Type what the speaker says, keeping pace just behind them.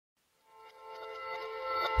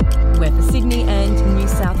Sydney and New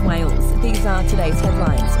South Wales. These are today's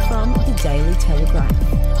headlines from the Daily Telegraph.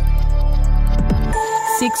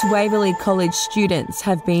 6 Waverley College students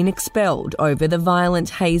have been expelled over the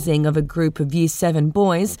violent hazing of a group of Year 7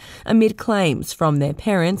 boys amid claims from their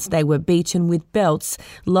parents they were beaten with belts,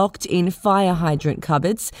 locked in fire hydrant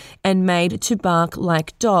cupboards and made to bark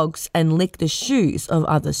like dogs and lick the shoes of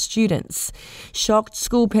other students. Shocked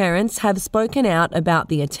school parents have spoken out about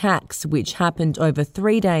the attacks, which happened over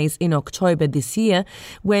 3 days in October this year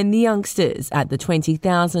when the youngsters at the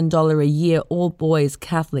 $20,000 a year all-boys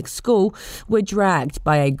Catholic school were dragged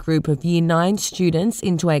by a group of Year 9 students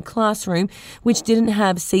into a classroom which didn't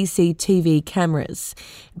have CCTV cameras.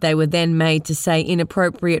 They were then made to say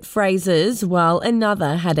inappropriate phrases while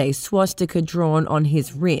another had a swastika drawn on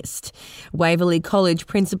his wrist. Waverley College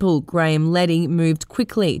Principal Graham Leddy moved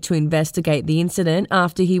quickly to investigate the incident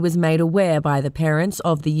after he was made aware by the parents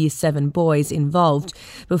of the Year 7 boys involved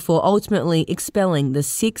before ultimately expelling the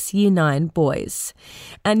 6 Year 9 boys.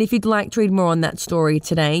 And if you'd like to read more on that story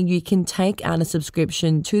today, you can take out a subscription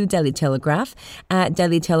to the Daily Telegraph at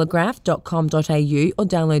dailytelegraph.com.au or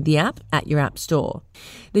download the app at your app store.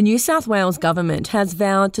 The New South Wales government has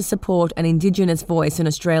vowed to support an Indigenous voice in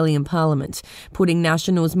Australian Parliament, putting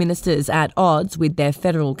Nationals ministers at odds with their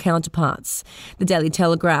federal counterparts. The Daily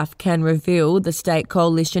Telegraph can reveal the state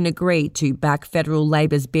coalition agreed to back federal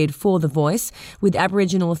Labor's bid for the voice, with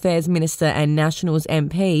Aboriginal Affairs Minister and Nationals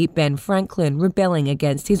MP Ben Franklin rebelling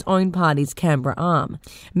against his own party's Canberra arm.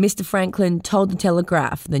 Mr Franklin told the Telegraph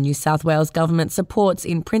the New South Wales government supports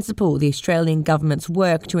in principle the Australian government's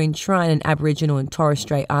work to enshrine an Aboriginal and Torres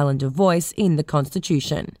Strait Islander voice in the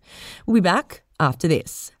Constitution. We'll be back after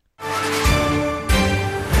this.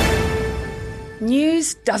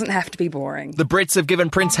 News doesn't have to be boring. The Brits have given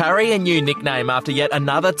Prince Harry a new nickname after yet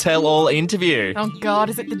another tell-all interview. Oh God,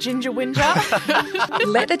 is it the Ginger Whinger?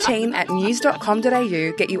 Let the team at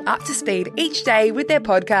news.com.au get you up to speed each day with their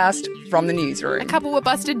podcast, From the Newsroom. A couple were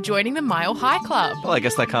busted joining the Mile High Club. Well, I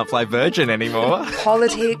guess they can't fly Virgin anymore.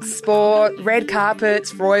 Politics, sport, red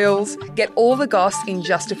carpets, royals. Get all the goss in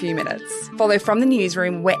just a few minutes. Follow From the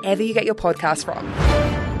Newsroom wherever you get your podcast from.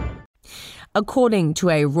 According to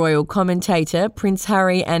a royal commentator, Prince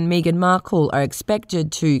Harry and Meghan Markle are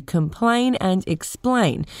expected to complain and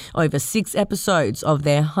explain over 6 episodes of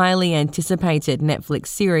their highly anticipated Netflix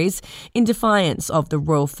series in defiance of the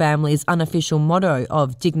royal family's unofficial motto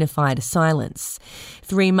of dignified silence.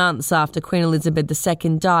 3 months after Queen Elizabeth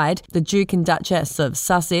II died, the Duke and Duchess of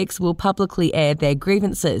Sussex will publicly air their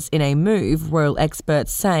grievances in a move royal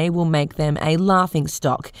experts say will make them a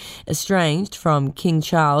laughingstock, estranged from King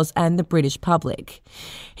Charles and the British public.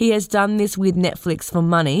 He has done this with Netflix for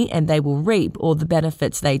money and they will reap all the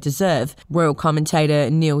benefits they deserve, royal commentator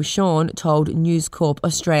Neil Sean told News Corp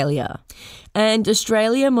Australia. And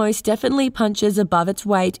Australia most definitely punches above its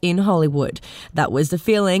weight in Hollywood. That was the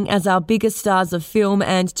feeling as our biggest stars of film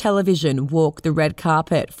and television walked the red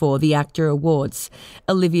carpet for the ACTA Awards.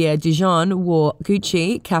 Olivia Dijon wore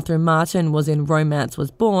Gucci, Catherine Martin was in Romance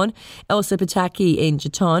Was Born, Elsa Pataki in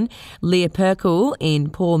Jeton, Leah Perkle in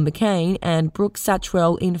Paul McCain and Brooke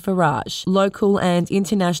Satchwell in Farage. Local and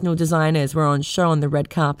international designers were on show on the red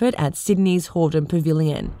carpet at Sydney's Hordern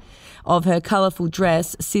Pavilion. Of her colourful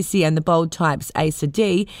dress, Sissy and the Bold Types Asa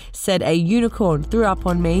D said a unicorn threw up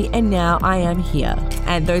on me and now I am here.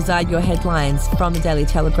 And those are your headlines from the Daily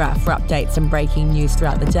Telegraph. For updates and breaking news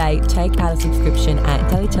throughout the day, take out a subscription at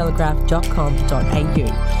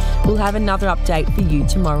dailytelegraph.com.au. We'll have another update for you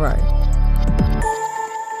tomorrow.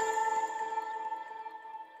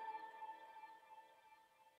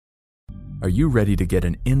 Are you ready to get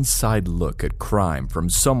an inside look at crime from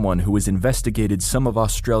someone who has investigated some of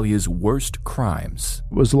Australia's worst crimes?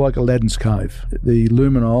 It was like Aladdin's Cave. The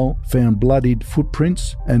luminol found bloodied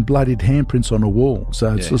footprints and bloodied handprints on a wall,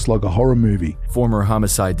 so it's just like a horror movie. Former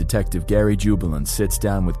homicide detective Gary Jubilant sits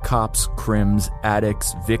down with cops, crims,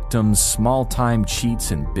 addicts, victims, small-time cheats,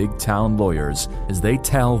 and big-town lawyers as they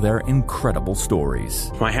tell their incredible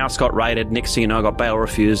stories. My house got raided. Next thing you know, I got bail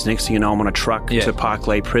refused. Next thing you know, I'm on a truck to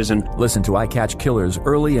Parklea Prison. Listen to I Catch Killers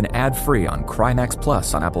early and ad-free on Crimex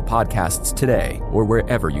Plus on Apple Podcasts today or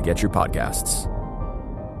wherever you get your podcasts.